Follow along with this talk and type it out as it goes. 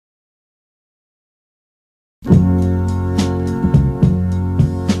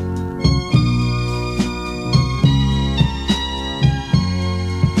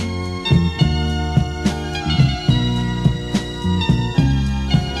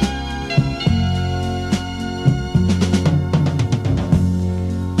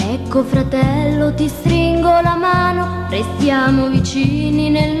Ecco fratello, ti stringo la mano, restiamo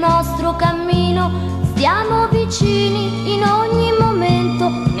vicini nel nostro cammino, stiamo vicini in ogni momento,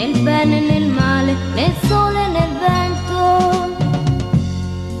 nel bene e nel male, nel sole e nel vento.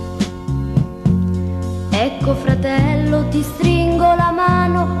 Ecco fratello, ti stringo la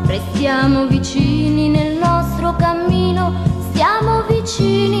mano, restiamo vicini nel nostro cammino, stiamo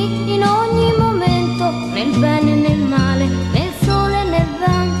vicini in ogni momento, nel bene e nel male, nel sole e nel vento.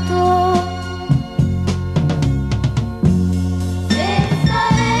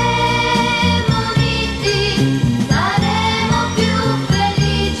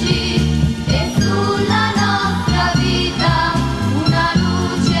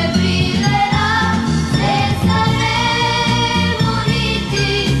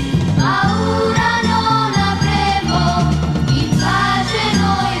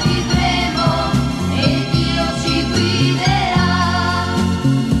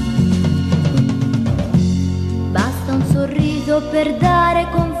 Per dare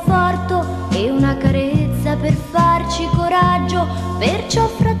conforto e una carezza per farci coraggio, perciò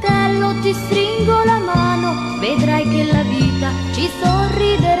fratello ti stringo la mano, vedrai che la vita ci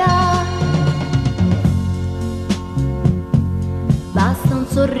sorriderà. Basta un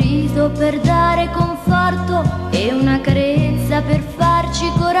sorriso per dare conforto e una carezza per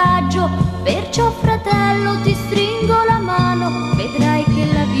farci coraggio, perciò fratello ti stringo la mano, vedrai che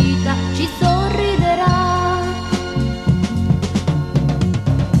la vita ci sorriderà.